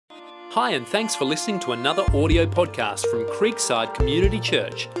Hi, and thanks for listening to another audio podcast from Creekside Community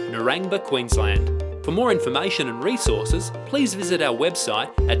Church, Narangba, Queensland. For more information and resources, please visit our website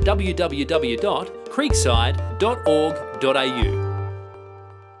at www.creekside.org.au.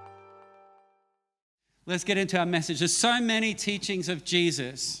 Let's get into our message. There's so many teachings of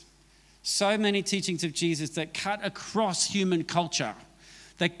Jesus that cut across human culture.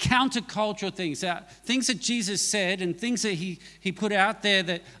 The countercultural things that Jesus said and things that he put out there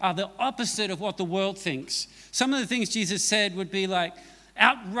that are the opposite of what the world thinks. Some of the things Jesus said would be like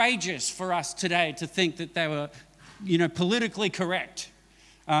outrageous for us today to think that they were, politically correct.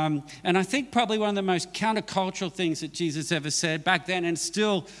 And I think probably one of the most countercultural things that Jesus ever said back then, and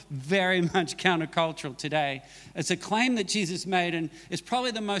still very much countercultural today, it's a claim that Jesus made, and it's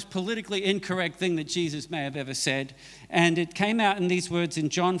probably the most politically incorrect thing that Jesus may have ever said. And it came out in these words in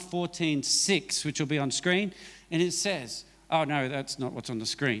John 14:6, which will be on screen. And it says, oh no, that's not what's on the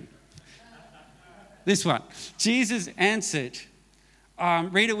screen. This one. Jesus answered,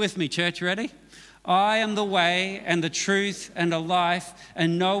 read it with me, church, ready? I am the way and the truth and the life,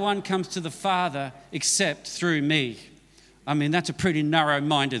 and no one comes to the Father except through me. I mean, that's a pretty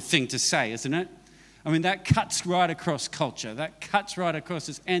narrow-minded thing to say, isn't it? I mean, that cuts right across culture. That cuts right across.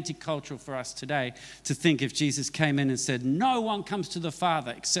 It's anti-cultural for us today to think if Jesus came in and said, no one comes to the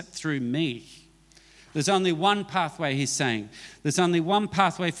Father except through me. There's only one pathway, he's saying. There's only one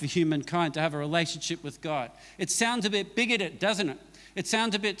pathway for humankind to have a relationship with God. It sounds a bit bigoted, doesn't it? It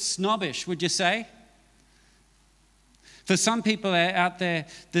sounds a bit snobbish, would you say? For some people out there,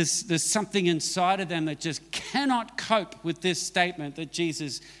 there's something inside of them that just cannot cope with this statement that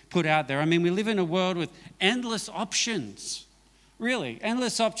Jesus put out there. I mean, we live in a world with endless options, really,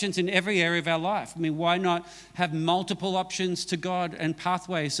 endless options in every area of our life. I mean, why not have multiple options to God and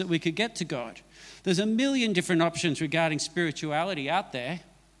pathways that we could get to God? There's a million different options regarding spirituality out there.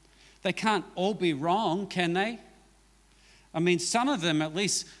 They can't all be wrong, can they? I mean, some of them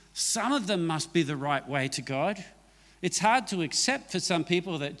must be the right way to God. It's hard to accept for some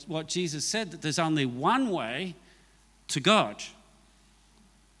people that what Jesus said, that there's only one way to God.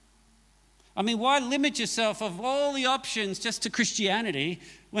 I mean, why limit yourself of all the options just to Christianity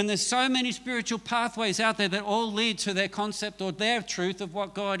when there's so many spiritual pathways out there that all lead to their concept or their truth of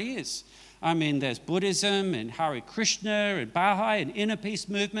what God is? I mean, there's Buddhism and Hare Krishna and Baha'i and Inner Peace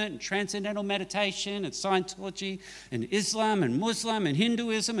Movement and Transcendental Meditation and Scientology and Islam and Muslim and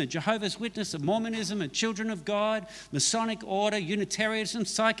Hinduism and Jehovah's Witness and Mormonism and Children of God, Masonic Order, Unitarianism,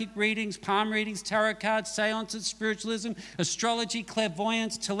 psychic readings, palm readings, tarot cards, seances, spiritualism, astrology,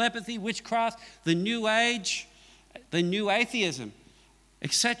 clairvoyance, telepathy, witchcraft, the New Age, the New Atheism,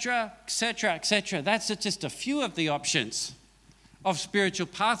 etc., etc., etc. That's just a few of the options of spiritual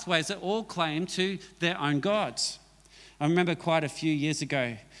pathways that all claim to their own gods. I remember quite a few years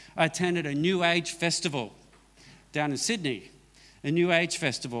ago, I attended a New Age festival down in Sydney, a New Age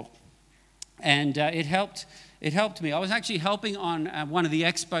festival, and it helped me. I was actually helping on one of the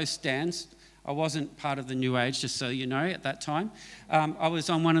expo stands. I wasn't part of the New Age, just so you know, at that time. I was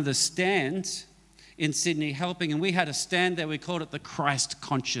on one of the stands in Sydney helping, and we had a stand there, we called it the Christ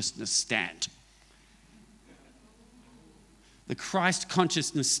Consciousness Stand. The Christ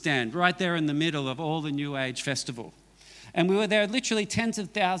Consciousness Stand, right there in the middle of all the New Age festival. And we were there, literally tens of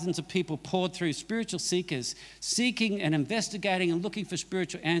thousands of people poured through, spiritual seekers, seeking and investigating and looking for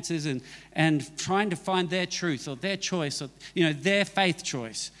spiritual answers and trying to find their truth or their choice or, their faith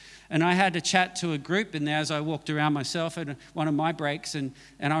choice. And I had to chat to a group in there as I walked around myself at one of my breaks. And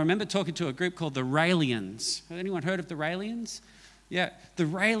I remember talking to a group called the Raelians. Has anyone heard of the Raelians? Yeah, the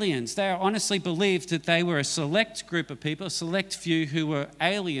Raelians, they honestly believed that they were a select group of people, a select few who were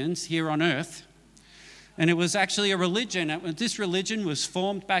aliens here on earth. And it was actually a religion. This religion was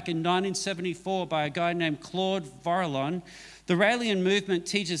formed back in 1974 by a guy named Claude Vorilhon. The Raelian movement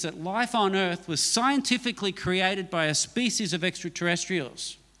teaches that life on earth was scientifically created by a species of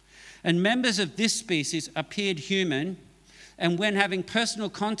extraterrestrials. And members of this species appeared human, and when having personal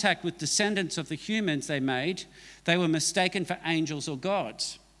contact with descendants of the humans they made, they were mistaken for angels or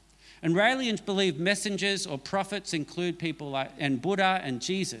gods. And Raelians believe messengers or prophets include people like Buddha and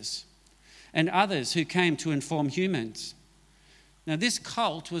Jesus and others who came to inform humans. Now, this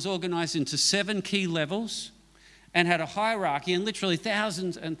cult was organized into 7 key levels and had a hierarchy, and literally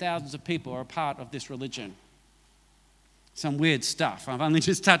thousands and thousands of people are a part of this religion. Some weird stuff. I've only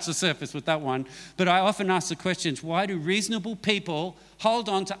just touched the surface with that one. But I often ask the questions, why do reasonable people hold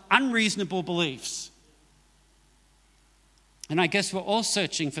on to unreasonable beliefs? And I guess we're all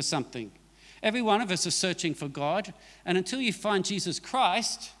searching for something. Every one of us is searching for God. And until you find Jesus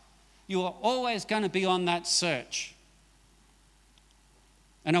Christ, you are always going to be on that search.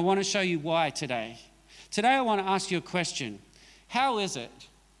 And I want to show you why today. Today I want to ask you a question. How is it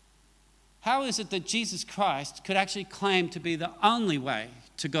that Jesus Christ could actually claim to be the only way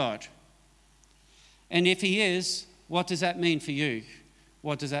to God? And if he is, what does that mean for you?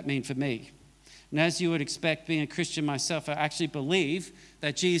 What does that mean for me? And as you would expect, being a Christian myself, I actually believe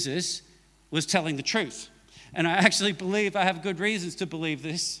that Jesus was telling the truth. And I actually believe I have good reasons to believe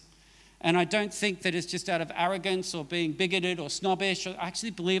this. And I don't think that it's just out of arrogance or being bigoted or snobbish. I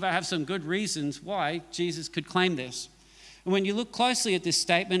actually believe I have some good reasons why Jesus could claim this. And when you look closely at this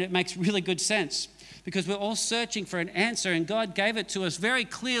statement, it makes really good sense, because we're all searching for an answer, and God gave it to us very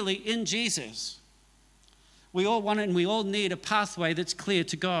clearly in Jesus. We all want it, and we all need a pathway that's clear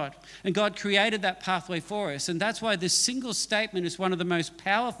to God. And God created that pathway for us. And that's why this single statement is one of the most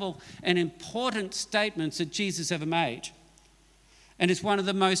powerful and important statements that Jesus ever made. And it's one of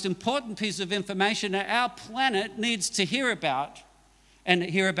the most important pieces of information that our planet needs to hear about, and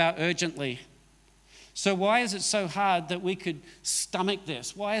hear about urgently. So why is it so hard that we could stomach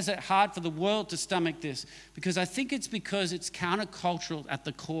this? Why is it hard for the world to stomach this? Because I think it's because it's countercultural at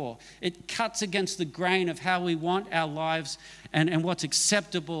the core. It cuts against the grain of how we want our lives and what's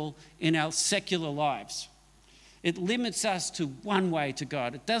acceptable in our secular lives. It limits us to one way to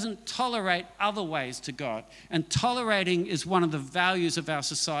God. It doesn't tolerate other ways to God. And tolerating is one of the values of our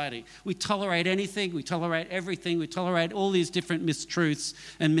society. We tolerate anything, we tolerate everything, we tolerate all these different mistruths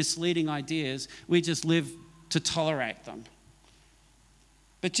and misleading ideas. We just live to tolerate them.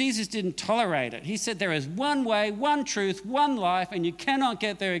 But Jesus didn't tolerate it. He said there is one way, one truth, one life, and you cannot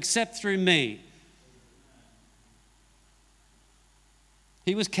get there except through me.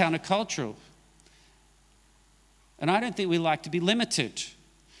 He was countercultural. And I don't think we like to be limited.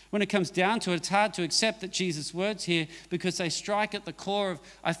 When it comes down to it, it's hard to accept that Jesus' words here, because they strike at the core of,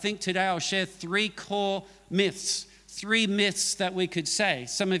 I think today I'll share 3 core myths, 3 myths that we could say.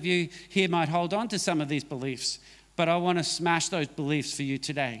 Some of you here might hold on to some of these beliefs, but I want to smash those beliefs for you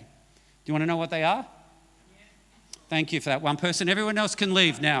today. Do you want to know what they are? Yeah. Thank you for that one person. Everyone else can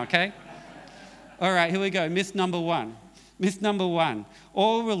leave now, okay? All right, here we go. Myth number 1. Myth number 1,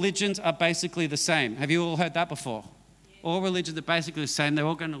 all religions are basically the same. Have you all heard that before? All religions are basically the same. They're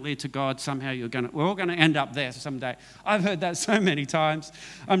all going to lead to God somehow. We're all going to end up there someday. I've heard that so many times.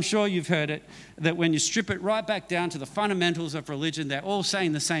 I'm sure you've heard it, that when you strip it right back down to the fundamentals of religion, they're all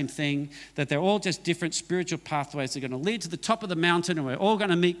saying the same thing, that they're all just different spiritual pathways. They're going to lead to the top of the mountain, and we're all going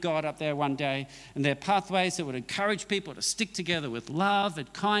to meet God up there one day. And they're pathways that would encourage people to stick together with love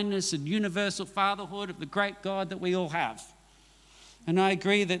and kindness and universal fatherhood of the great God that we all have. And I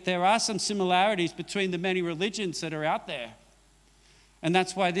agree that there are some similarities between the many religions that are out there. And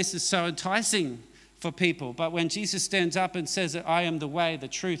that's why this is so enticing for people. But when Jesus stands up and says that I am the way, the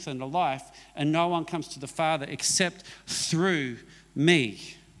truth, and the life, and no one comes to the Father except through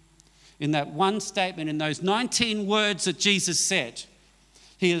me, in that one statement, in those 19 words that Jesus said,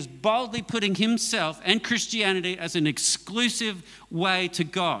 he is boldly putting himself and Christianity as an exclusive way to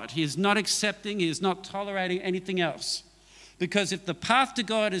God. He is not accepting, he is not tolerating anything else. Because if the path to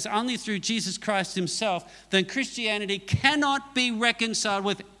God is only through Jesus Christ himself, then Christianity cannot be reconciled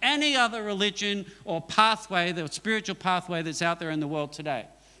with any other religion or pathway, the spiritual pathway that's out there in the world today.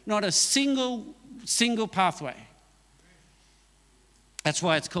 Not a single pathway. That's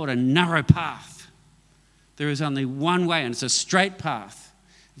why it's called a narrow path. There is only one way, and it's a straight path.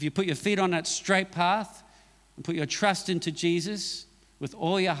 If you put your feet on that straight path and put your trust into Jesus with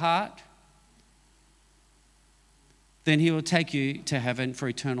all your heart, then he will take you to heaven for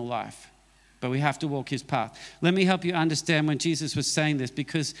eternal life. But we have to walk his path. Let me help you understand when Jesus was saying this,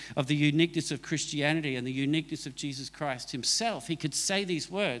 because of the uniqueness of Christianity and the uniqueness of Jesus Christ himself. He could say these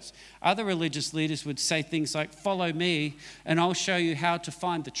words. Other religious leaders would say things like, follow me and I'll show you how to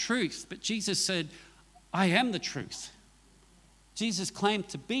find the truth. But Jesus said, I am the truth. Jesus claimed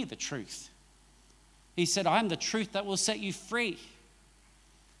to be the truth. He said, I am the truth that will set you free.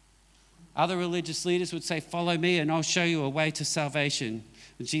 Other religious leaders would say, follow me and I'll show you a way to salvation.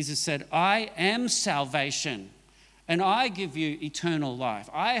 And Jesus said, I am salvation and I give you eternal life.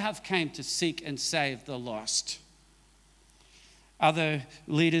 I have came to seek and save the lost. Other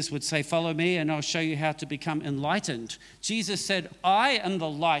leaders would say, follow me and I'll show you how to become enlightened. Jesus said, I am the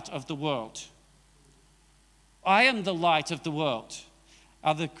light of the world. I am the light of the world.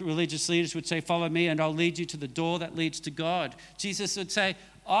 Other religious leaders would say, follow me and I'll lead you to the door that leads to God. Jesus would say,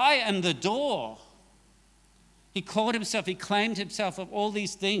 I am the door. He claimed himself of all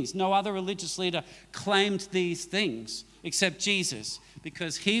these things. No other religious leader claimed these things except Jesus,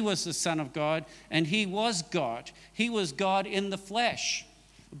 because he was the Son of God and he was God. He was God in the flesh.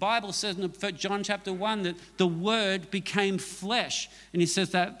 The Bible says in John chapter 1 that the Word became flesh. And he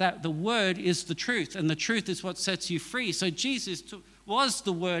says that the Word is the truth, and the truth is what sets you free. So Jesus was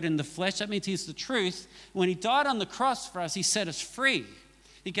the Word in the flesh. That means he's the truth. When he died on the cross for us, he set us free.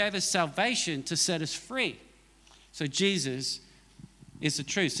 He gave us salvation to set us free. So Jesus is the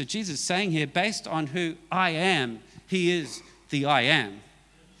truth. So Jesus is saying here, based on who I am, he is the I am.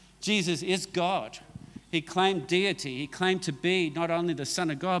 Jesus is God. He claimed deity. He claimed to be not only the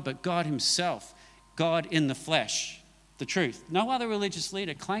Son of God, but God himself, God in the flesh, the truth. No other religious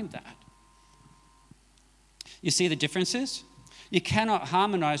leader claimed that. You see the differences? You cannot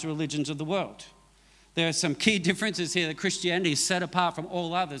harmonize religions of the world. There are some key differences here that Christianity is set apart from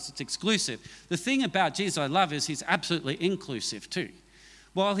all others. It's exclusive. The thing about Jesus I love is he's absolutely inclusive too.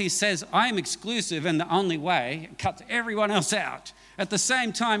 While he says, I am exclusive and the only way, and cuts everyone else out. At the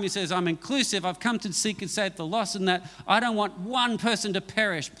same time, he says, I'm inclusive. I've come to seek and save the lost, and that I don't want one person to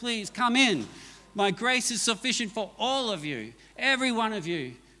perish. Please come in. My grace is sufficient for all of you, every one of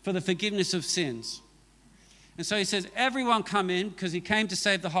you, for the forgiveness of sins. And so he says, everyone come in because he came to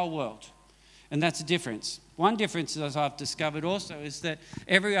save the whole world. And that's a difference. One difference, as I've discovered also, is that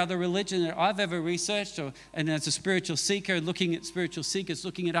every other religion that I've ever researched, and as a spiritual seeker, looking at spiritual seekers,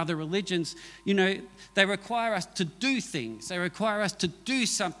 looking at other religions, they require us to do things. They require us to do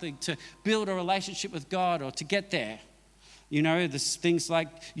something to build a relationship with God or to get there. There's things like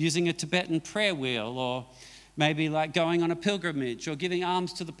using a Tibetan prayer wheel, or maybe like going on a pilgrimage, or giving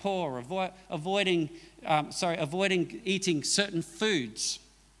alms to the poor, avoiding eating certain foods.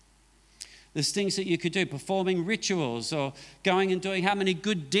 There's things that you could do, performing rituals, or going and doing how many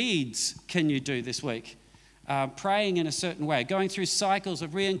good deeds can you do this week? Praying in a certain way, going through cycles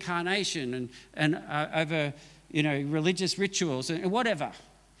of reincarnation and over religious rituals and whatever.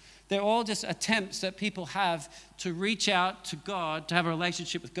 They're all just attempts that people have to reach out to God, to have a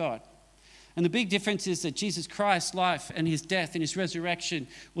relationship with God. And the big difference is that Jesus Christ's life and his death and his resurrection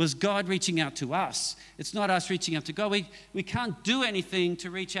was God reaching out to us. It's not us reaching out to God. We can't do anything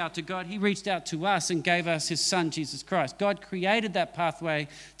to reach out to God. He reached out to us and gave us his son, Jesus Christ. God created that pathway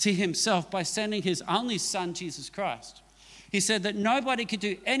to himself by sending his only son, Jesus Christ. He said that nobody could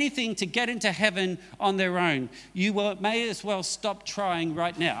do anything to get into heaven on their own. You may as well stop trying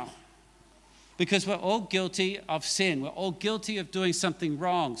right now. Because we're all guilty of sin. We're all guilty of doing something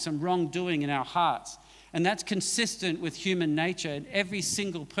wrong, some wrongdoing in our hearts. And that's consistent with human nature. And every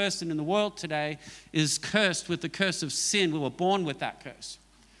single person in the world today is cursed with the curse of sin. We were born with that curse.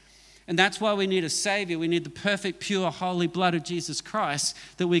 And that's why we need a Savior. We need the perfect, pure, holy blood of Jesus Christ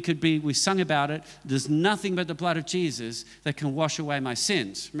that we sung about it. There's nothing but the blood of Jesus that can wash away my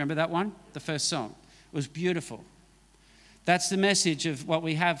sins. Remember that one? The first song. It was beautiful. That's the message of what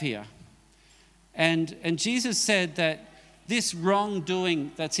we have here. And Jesus said that this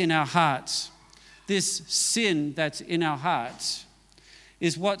wrongdoing that's in our hearts, this sin that's in our hearts,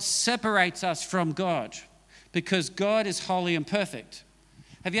 is what separates us from God, because God is holy and perfect.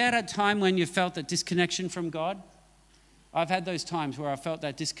 Have you had a time when you felt that disconnection from God? I've had those times where I felt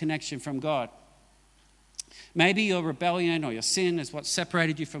that disconnection from God. Maybe your rebellion or your sin is what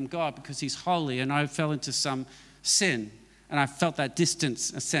separated you from God because he's holy, and I fell into some sin and I felt that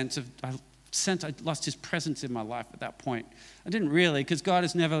distance, I lost his presence in my life at that point. I didn't really, because God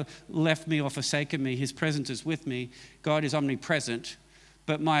has never left me or forsaken me. His presence is with me. God is omnipresent.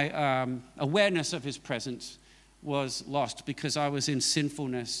 But my awareness of his presence was lost because I was in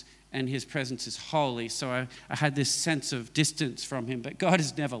sinfulness and his presence is holy. So I had this sense of distance from him. But God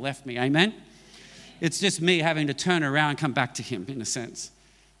has never left me. Amen? It's just me having to turn around and come back to him, in a sense.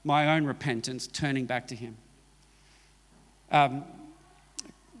 My own repentance, turning back to him.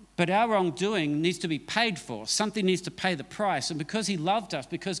 But our wrongdoing needs to be paid for. Something needs to pay the price. And because he loved us,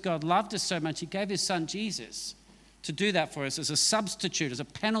 because God loved us so much, he gave his son Jesus to do that for us as a substitute, as a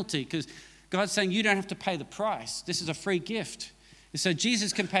penalty. Because God's saying you don't have to pay the price. This is a free gift. And so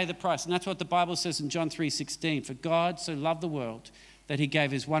Jesus can pay the price. And that's what the Bible says in John 3:16. For God so loved the world that he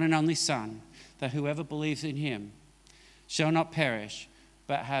gave his one and only son, that whoever believes in him shall not perish,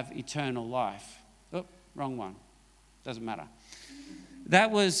 but have eternal life. Oh, wrong one. Doesn't matter.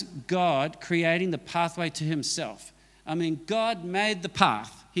 That was God creating the pathway to himself. I mean, God made the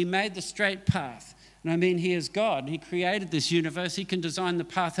path. He made the straight path. And I mean, he is God. He created this universe. He can design the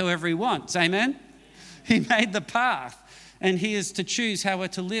path however he wants. Amen? He made the path. And he is to choose how we're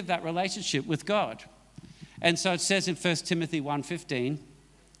to live that relationship with God. And so it says in 1 Timothy 1:15,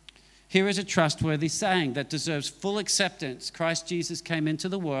 here is a trustworthy saying that deserves full acceptance. Christ Jesus came into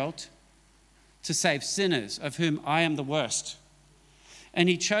the world to save sinners, of whom I am the worst. And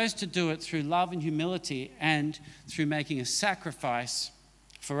he chose to do it through love and humility and through making a sacrifice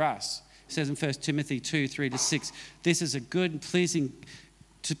for us. It says in 1 Timothy 2, 3-6, this is a good and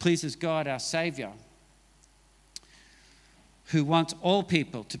pleases God our Saviour, who wants all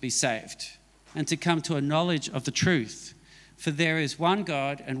people to be saved and to come to a knowledge of the truth. For there is one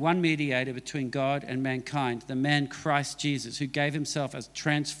God and one mediator between God and mankind, the man Christ Jesus, who gave himself as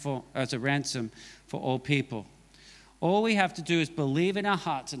a ransom for all people. All we have to do is believe in our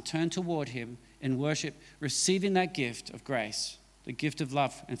hearts and turn toward him in worship, receiving that gift of grace, the gift of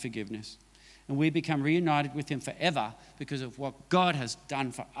love and forgiveness. And we become reunited with him forever because of what God has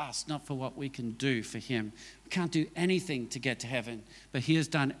done for us, not for what we can do for him. We can't do anything to get to heaven, but he has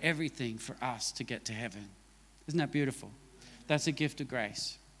done everything for us to get to heaven. Isn't that beautiful? That's a gift of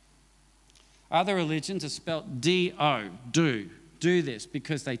grace. Other religions are spelt D-O, do. Do this,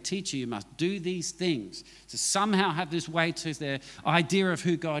 because they teach you must do these things to somehow have this way to their idea of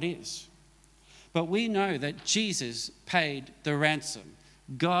who God is. But we know that Jesus paid the ransom.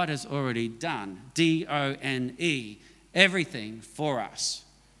 God has already done, D-O-N-E, everything for us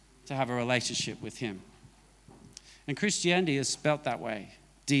to have a relationship with him. And Christianity is spelt that way,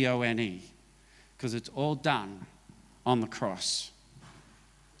 D-O-N-E, because it's all done on the cross.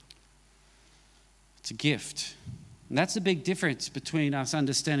 It's a gift. And that's the big difference between us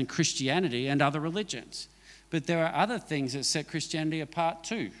understanding Christianity and other religions. But there are other things that set Christianity apart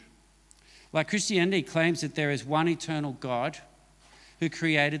too. Like Christianity claims that there is one eternal God who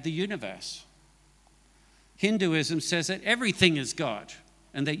created the universe. Hinduism says that everything is God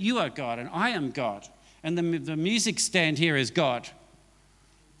and that you are God and I am God and the music stand here is God.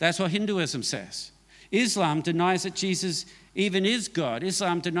 That's what Hinduism says. Islam denies that Jesus even is God.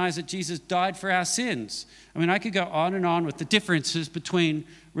 Islam denies that Jesus died for our sins. I mean, I could go on and on with the differences between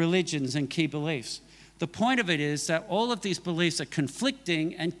religions and key beliefs. The point of it is that all of these beliefs are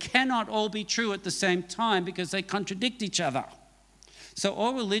conflicting and cannot all be true at the same time because they contradict each other. So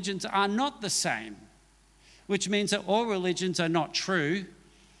all religions are not the same, which means that all religions are not true,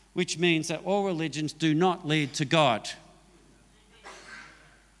 which means that all religions do not lead to God.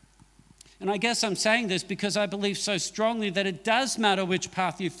 And I guess I'm saying this because I believe so strongly that it does matter which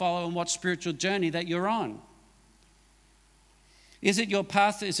path you follow and what spiritual journey that you're on. Is it your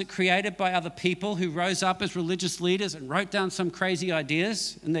path? Is it created by other people who rose up as religious leaders and wrote down some crazy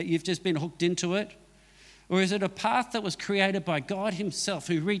ideas and that you've just been hooked into it? Or is it a path that was created by God himself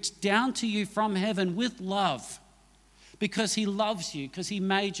who reached down to you from heaven with love because he loves you, because he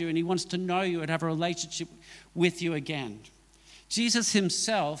made you and he wants to know you and have a relationship with you again? Jesus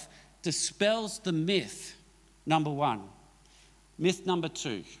himself dispels the myth, number one. Myth number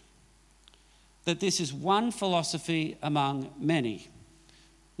two, that this is one philosophy among many.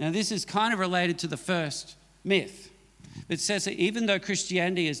 Now, this is kind of related to the first myth. It says that even though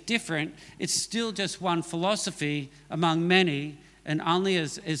Christianity is different, it's still just one philosophy among many and only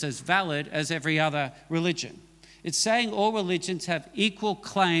is as valid as every other religion. It's saying all religions have equal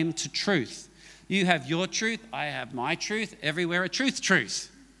claim to truth. You have your truth, I have my truth, everywhere a truth.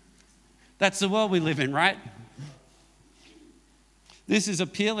 That's the world we live in, right? This is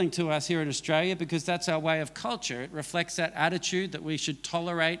appealing to us here in Australia because that's our way of culture. It reflects that attitude that we should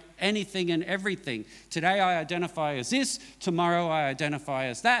tolerate anything and everything. Today I identify as this, tomorrow I identify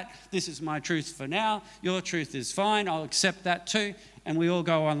as that. This is my truth for now, your truth is fine, I'll accept that too. And we all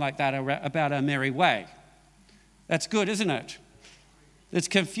go on like that about our merry way. That's good, isn't it? It's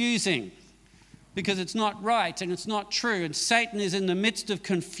confusing because it's not right and it's not true. And Satan is in the midst of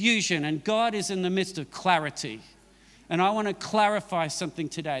confusion and God is in the midst of clarity. And I want to clarify something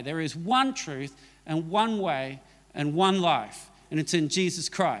today. There is one truth and one way and one life, and it's in Jesus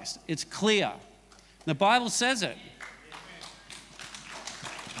Christ. It's clear. The Bible says it.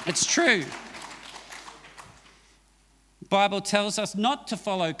 It's true. The Bible tells us not to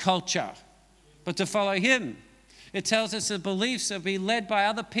follow culture, but to follow him. It tells us that beliefs will be led by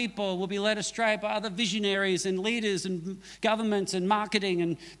other people, will be led astray by other visionaries and leaders and governments and marketing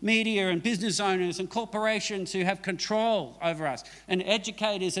and media and business owners and corporations who have control over us. And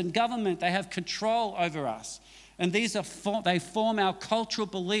educators and government, they have control over us. And these they form our cultural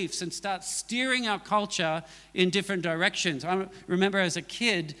beliefs and start steering our culture in different directions. I remember as a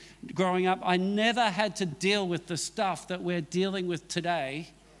kid growing up, I never had to deal with the stuff that we're dealing with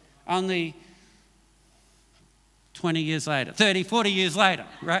today, only 20 years later, 30, 40 years later,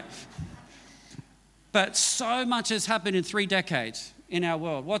 right? But so much has happened in 3 decades in our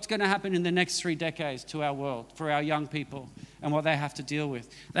world. What's going to happen in the next 3 decades to our world, for our young people, and what they have to deal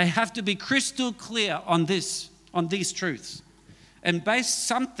with? They have to be crystal clear on these truths and base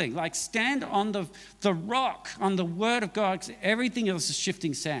something, like stand on the rock, on the word of God, because everything else is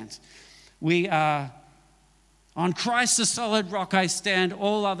shifting sands. We are On Christ the solid rock I stand,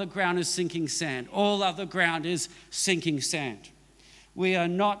 all other ground is sinking sand. All other ground is sinking sand. We are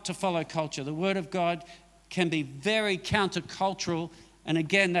not to follow culture. The word of God can be very countercultural, and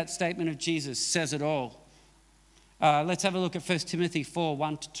again, that statement of Jesus says it all. Let's have a look at 1 Timothy 4,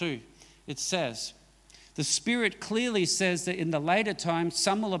 1-2. It says, the Spirit clearly says that in the later times,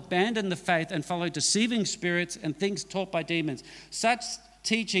 some will abandon the faith and follow deceiving spirits and things taught by demons. Such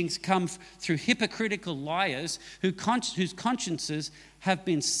teachings come through hypocritical liars whose consciences have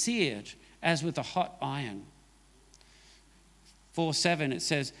been seared as with a hot iron. 4:7 it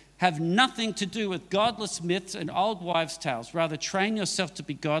says, have nothing to do with godless myths and old wives' tales. Rather, train yourself to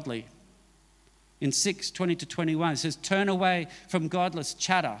be godly. In 6:20-21 it says, turn away from godless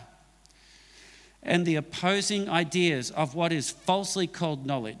chatter and the opposing ideas of what is falsely called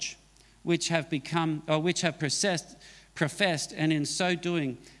knowledge, which have professed, and in so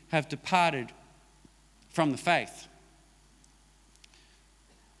doing have departed from the faith.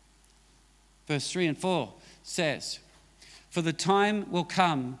 Verse 3 and 4 says, for the time will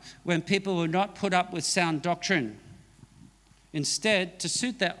come when people will not put up with sound doctrine. Instead, to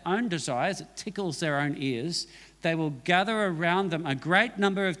suit their own desires, it tickles their own ears, they will gather around them a great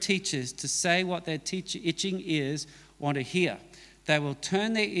number of teachers to say what their itching ears want to hear. They will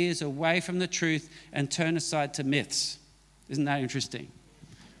turn their ears away from the truth and turn aside to myths. Isn't that interesting?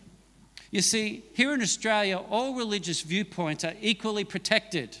 You see, here in Australia, all religious viewpoints are equally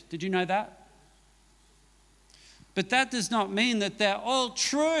protected. Did you know that? But that does not mean that they're all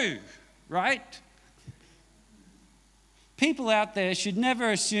true, right? People out there should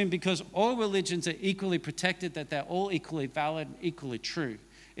never assume because all religions are equally protected that they're all equally valid and equally true.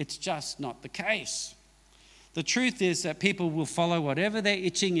 It's just not the case. The truth is that people will follow whatever their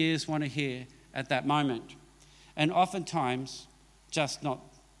itching ears want to hear at that moment, and oftentimes just not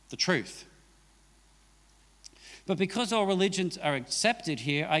the truth. But because all religions are accepted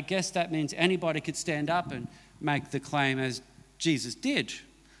here, I guess that means anybody could stand up and make the claim as Jesus did.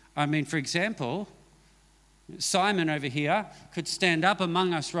 I mean, for example, Simon over here could stand up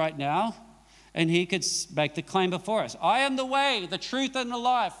among us right now and he could make the claim before us. I am the way, the truth, and the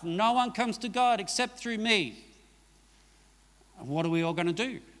life. No one comes to God except through me. What are we all going to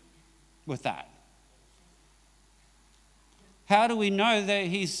do with that? How do we know that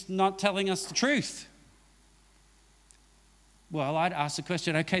he's not telling us the truth? Well, I'd ask the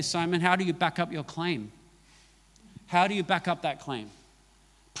question, okay, Simon, how do you back up your claim? How do you back up that claim?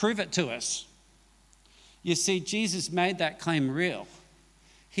 Prove it to us. You see, Jesus made that claim real.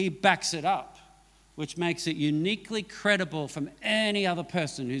 He backs it up, which makes it uniquely credible from any other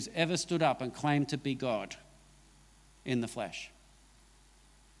person who's ever stood up and claimed to be God in the flesh.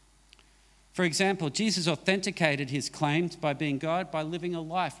 For example, Jesus authenticated his claims by being God by living a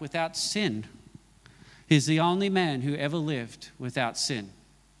life without sin. He's the only man who ever lived without sin.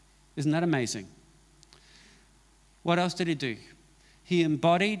 Isn't that amazing? What else did he do? He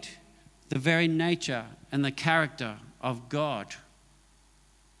embodied the very nature and the character of God.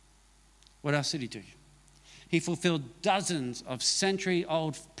 What else did he do? He fulfilled dozens of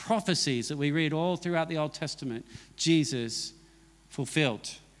century-old prophecies that we read all throughout the Old Testament. Jesus fulfilled.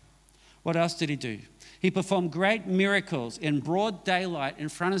 What else did he do? He performed great miracles in broad daylight in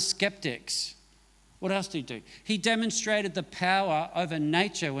front of skeptics. What else did he do? He demonstrated the power over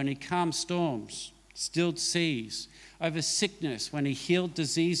nature when he calmed storms, stilled seas, over sickness when he healed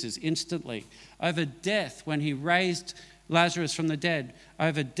diseases instantly, over death when he raised Lazarus from the dead,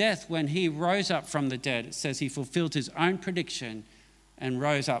 over death when he rose up from the dead. It says he fulfilled his own prediction and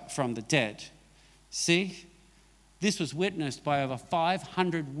rose up from the dead. See, this was witnessed by over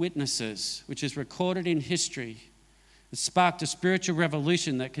 500 witnesses, which is recorded in history. It sparked a spiritual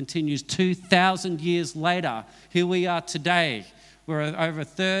revolution that continues 2,000 years later. Here we are today. We're over a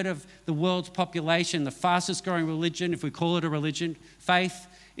third of the world's population. The fastest growing religion, if we call it a religion, faith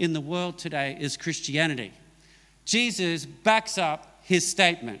in the world today is Christianity. Jesus backs up his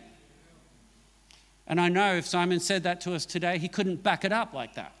statement. And I know if Simon said that to us today, he couldn't back it up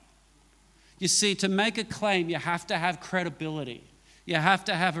like that. You see, to make a claim, you have to have credibility. You have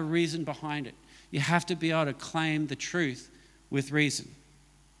to have a reason behind it. You have to be able to claim the truth with reason.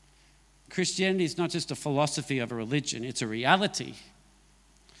 Christianity is not just a philosophy of a religion, it's a reality.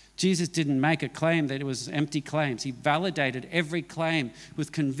 Jesus didn't make a claim that it was empty claims. He validated every claim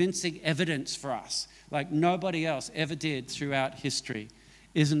with convincing evidence for us, like nobody else ever did throughout history.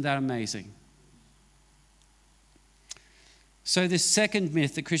 Isn't that amazing? So this second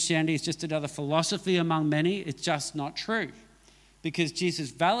myth that Christianity is just another philosophy among many, it's just not true. Because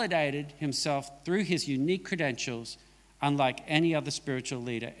Jesus validated himself through his unique credentials, unlike any other spiritual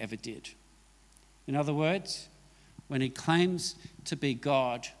leader ever did. In other words, when he claims to be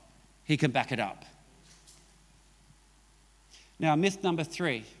God, he can back it up. Now, myth number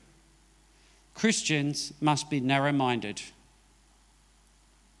 3. Christians must be narrow-minded.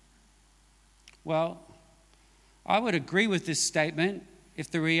 Well, I would agree with this statement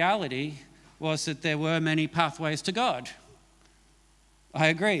if the reality was that there were many pathways to God. I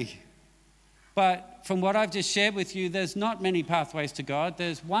agree. But from what I've just shared with you, there's not many pathways to God.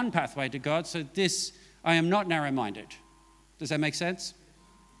 There's one pathway to God, so I am not narrow-minded. Does that make sense?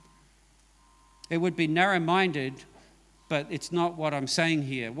 It would be narrow-minded, but it's not what I'm saying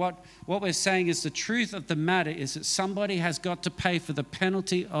here. What we're saying is the truth of the matter is that somebody has got to pay for the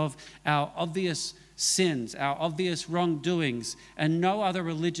penalty of our obvious sins, our obvious wrongdoings, and no other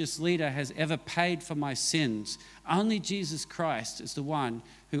religious leader has ever paid for my sins. Only Jesus Christ is the one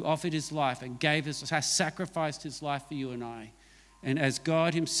who offered his life and has sacrificed his life for you and I. And as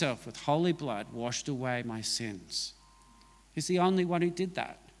God himself with holy blood washed away my sins. He's the only one who did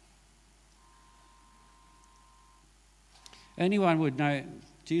that. Anyone would know.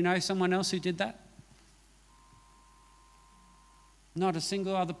 Do you know someone else who did that? Not a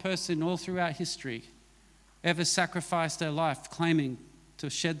single other person all throughout history ever sacrificed their life claiming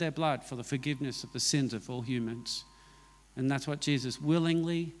to shed their blood for the forgiveness of the sins of all humans. And that's what Jesus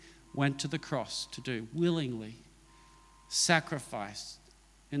willingly went to the cross to do. Willingly sacrificed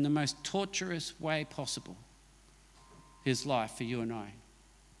in the most torturous way possible his life for you and I.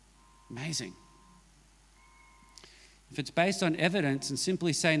 Amazing. If it's based on evidence and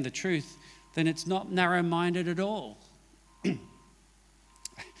simply saying the truth, then it's not narrow-minded at all.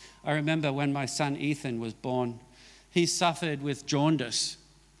 I remember when my son Ethan was born, he suffered with jaundice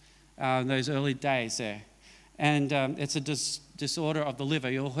in those early days there. And it's a disorder of the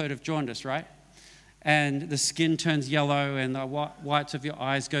liver. You all heard of jaundice, right? And the skin turns yellow and the whites of your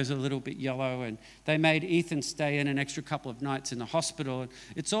eyes goes a little bit yellow. And they made Ethan stay in an extra couple of nights in the hospital.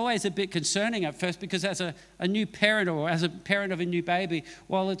 It's always a bit concerning at first because as a new parent or as a parent of a new baby,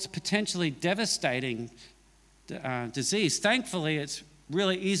 while it's potentially devastating disease, thankfully it's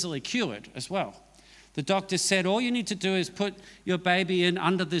really easily cured as well. The doctor said, all you need to do is put your baby in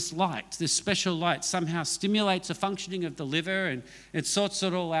under this light. This special light somehow stimulates the functioning of the liver and it sorts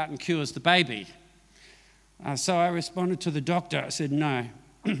it all out and cures the baby. So I responded to the doctor. I said, no,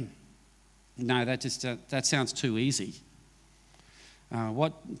 that sounds too easy.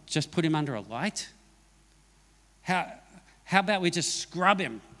 Just put him under a light? How about we just scrub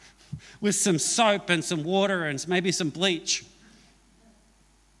him with some soap and some water and maybe some bleach?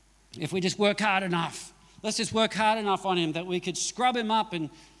 If we just work hard enough, let's just work hard enough on him that we could scrub him up and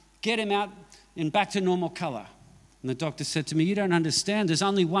get him out and back to normal color. And the doctor said to me, you don't understand. There's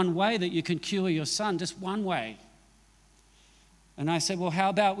only one way that you can cure your son, just one way. And I said, well, how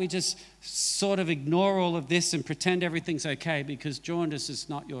about we just sort of ignore all of this and pretend everything's okay because jaundice is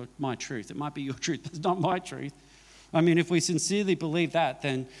not my truth. It might be your truth, but it's not my truth. I mean, if we sincerely believe that,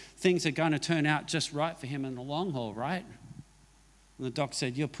 then things are going to turn out just right for him in the long haul, right? And the doc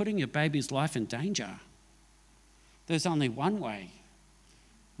said, you're putting your baby's life in danger. There's only one way.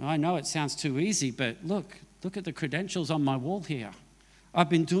 Well, I know it sounds too easy, but look at the credentials on my wall here. I've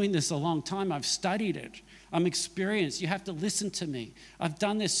been doing this a long time. I've studied it. I'm experienced. You have to listen to me. I've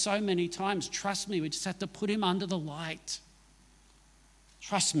done this so many times. Trust me. We just have to put him under the light.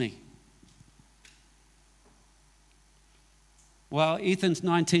 Trust me. Well, Ethan's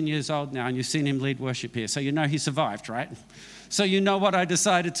 19 years old now, and you've seen him lead worship here, so you know he survived, right? So you know what I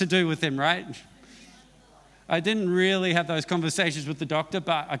decided to do with him, right? I didn't really have those conversations with the doctor,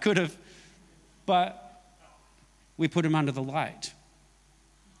 but I could have. But we put him under the light.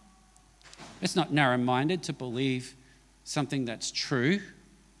 It's not narrow-minded to believe something that's true.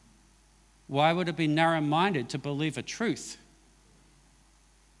 Why would it be narrow-minded to believe a truth?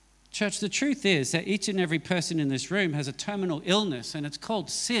 Church, the truth is that each and every person in this room has a terminal illness, and it's called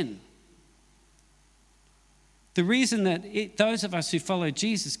sin. The reason that those of us who follow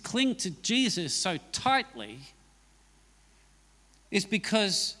Jesus cling to Jesus so tightly is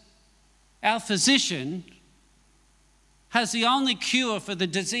because our physician has the only cure for the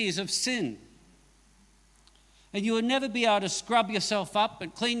disease of sin. And you will never be able to scrub yourself up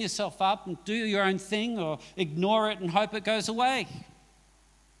and clean yourself up and do your own thing or ignore it and hope it goes away.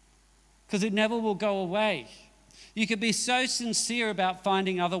 Because it never will go away. You could be so sincere about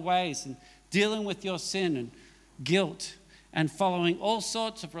finding other ways and dealing with your sin and guilt and following all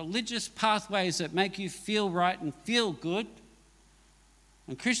sorts of religious pathways that make you feel right and feel good.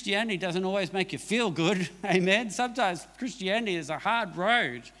 And Christianity doesn't always make you feel good, amen? Sometimes Christianity is a hard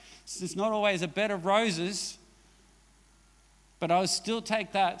road. It's not always a bed of roses. But I would still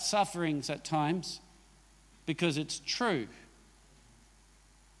take that sufferings at times because it's true.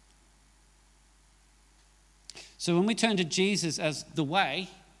 So when we turn to Jesus as the way,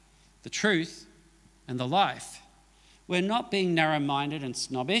 the truth, and the life, we're not being narrow-minded and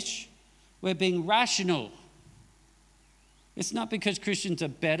snobbish. We're being rational. It's not because Christians are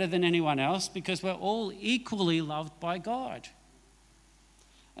better than anyone else, because we're all equally loved by God.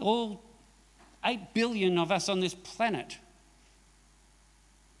 All 8 billion of us on this planet.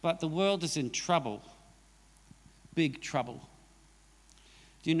 But the world is in trouble. Big trouble.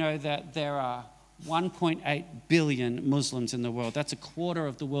 Do you know that there are 1.8 billion Muslims in the world? That's a quarter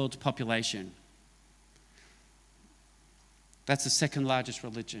of the world's population. That's the second largest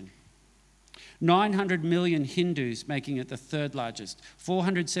religion. 900 million Hindus, making it the third largest.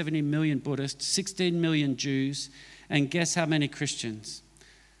 470 million Buddhists, 16 million Jews, and guess how many Christians?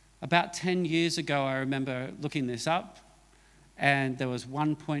 About 10 years ago, I remember looking this up, and there was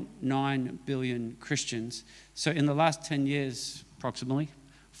 1.9 billion Christians. So in the last 10 years, approximately,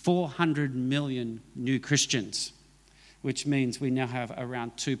 400 million new Christians, which means we now have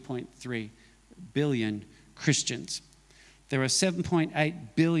around 2.3 billion Christians. There are 7.8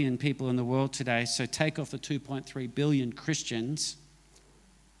 billion people in the world today, so take off the 2.3 billion Christians,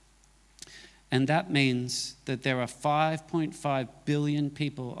 and that means that there are 5.5 billion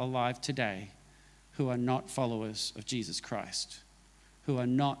people alive today who are not followers of Jesus Christ, who are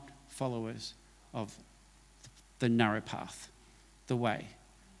not followers of the narrow path, the way,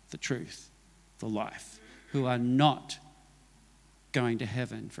 the truth, the life, who are not going to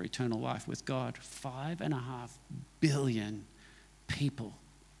heaven for eternal life with God. 5.5 billion people.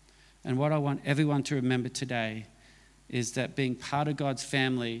 And what I want everyone to remember today is that being part of God's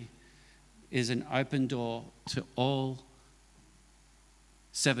family is an open door to all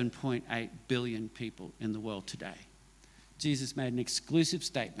 7.8 billion people in the world today. Jesus made an exclusive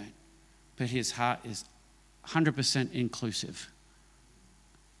statement, but his heart is 100% inclusive.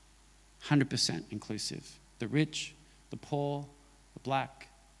 100% inclusive. The rich, the poor, the black,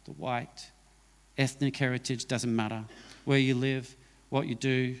 the white, ethnic heritage, doesn't matter. Where you live, what you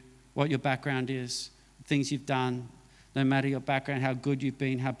do, what your background is, things you've done, no matter your background, how good you've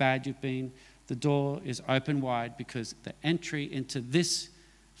been, how bad you've been, the door is open wide, because the entry into this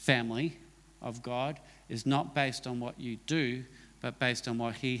family of God is not based on what you do, but based on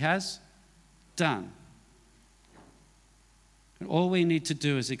what he has done. And all we need to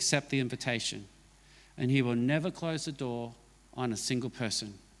do is accept the invitation, and he will never close the door on a single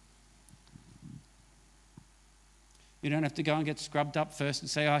person. You don't have to go and get scrubbed up first and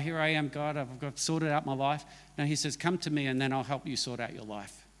say, oh, here I am, God, I've got sorted out my life. No, he says, come to me and then I'll help you sort out your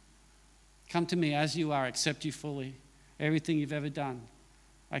life. Come to me as you are, accept you fully. Everything you've ever done,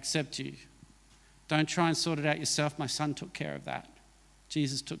 I accept you. Don't try and sort it out yourself. My son took care of that.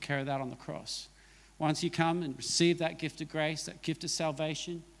 Jesus took care of that on the cross. Once you come and receive that gift of grace, that gift of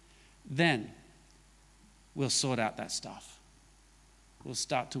salvation, then we'll sort out that stuff. We'll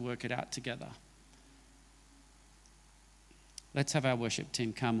start to work it out together. Let's have our worship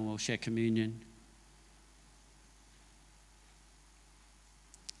team come and we'll share communion.